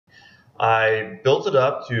I built it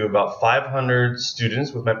up to about 500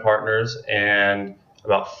 students with my partners and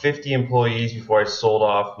about 50 employees before I sold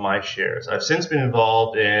off my shares. I've since been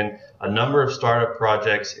involved in a number of startup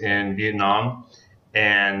projects in Vietnam,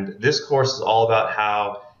 and this course is all about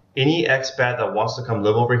how any expat that wants to come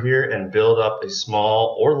live over here and build up a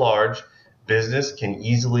small or large business can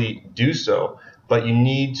easily do so. But you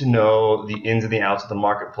need to know the ins and the outs of the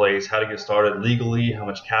marketplace, how to get started legally, how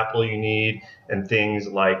much capital you need, and things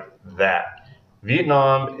like that.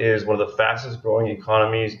 Vietnam is one of the fastest growing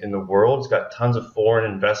economies in the world. It's got tons of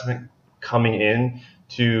foreign investment coming in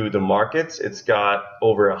to the markets. It's got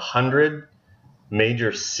over 100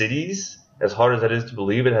 major cities. As hard as that is to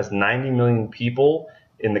believe, it has 90 million people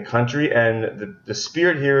in the country, and the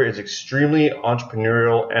spirit here is extremely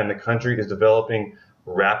entrepreneurial, and the country is developing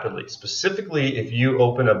rapidly. Specifically, if you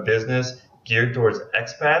open a business geared towards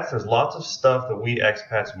expats, there's lots of stuff that we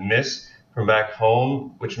expats miss from back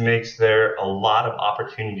home, which makes there a lot of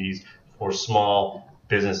opportunities for small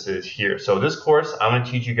businesses here. So this course, I'm going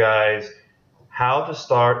to teach you guys how to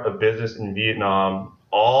start a business in Vietnam,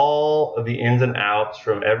 all of the ins and outs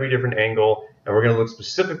from every different angle, and we're going to look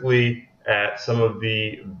specifically at some of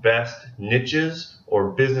the best niches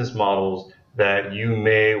or business models that you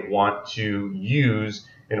may want to use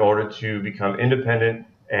in order to become independent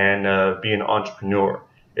and be an entrepreneur.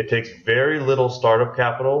 It takes very little startup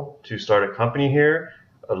capital to start a company here.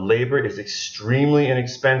 Labor is extremely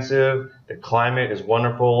inexpensive. The climate is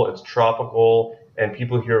wonderful. It's tropical, and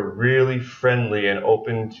people here are really friendly and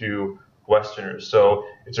open to Westerners. So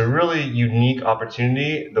it's a really unique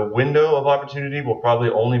opportunity. The window of opportunity will probably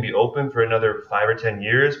only be open for another 5 or 10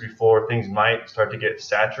 years before things might start to get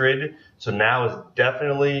saturated. So now is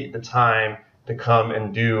definitely the time to come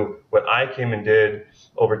and do what I came and did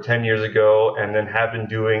over 10 years ago and then have been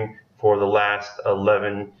doing for the last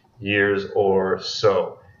 11 years or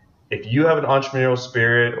so. If you have an entrepreneurial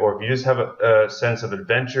spirit, or if you just have a sense of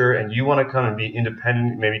adventure and you want to come and be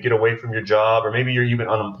independent, maybe get away from your job, or maybe you're even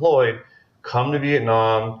unemployed, come to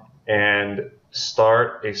Vietnam and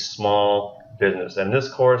start a small business. And this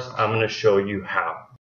course, I'm going to show you how.